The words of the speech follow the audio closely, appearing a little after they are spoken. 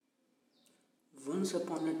Once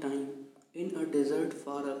upon a time, in a desert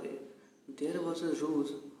far away, there was a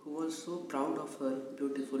rose who was so proud of her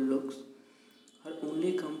beautiful looks. Her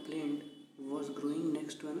only complaint was growing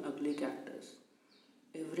next to an ugly cactus.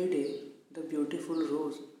 Every day, the beautiful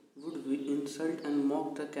rose would insult and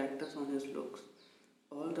mock the cactus on his looks.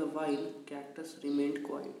 All the while, cactus remained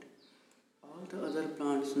quiet. All the other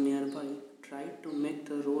plants nearby tried to make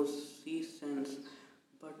the rose see sense,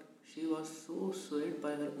 but she was so swayed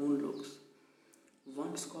by her own looks.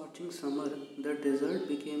 One scorching summer, the desert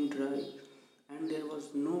became dry and there was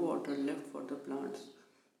no water left for the plants.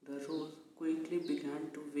 The rose quickly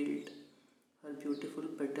began to wilt. Her beautiful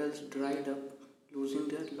petals dried up, losing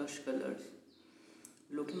their lush colors.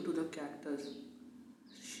 Looking to the cactus,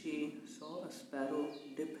 she saw a sparrow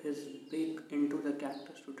dip his beak into the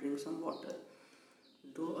cactus to drink some water.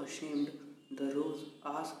 Though ashamed, the rose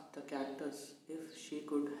asked the cactus if she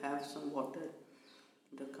could have some water.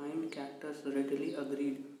 The kind cactus readily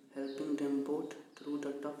agreed, helping them both through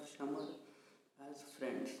the tough summer as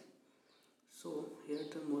friends. So, here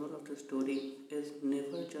the moral of the story is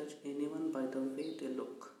never judge anyone by the way they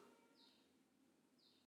look.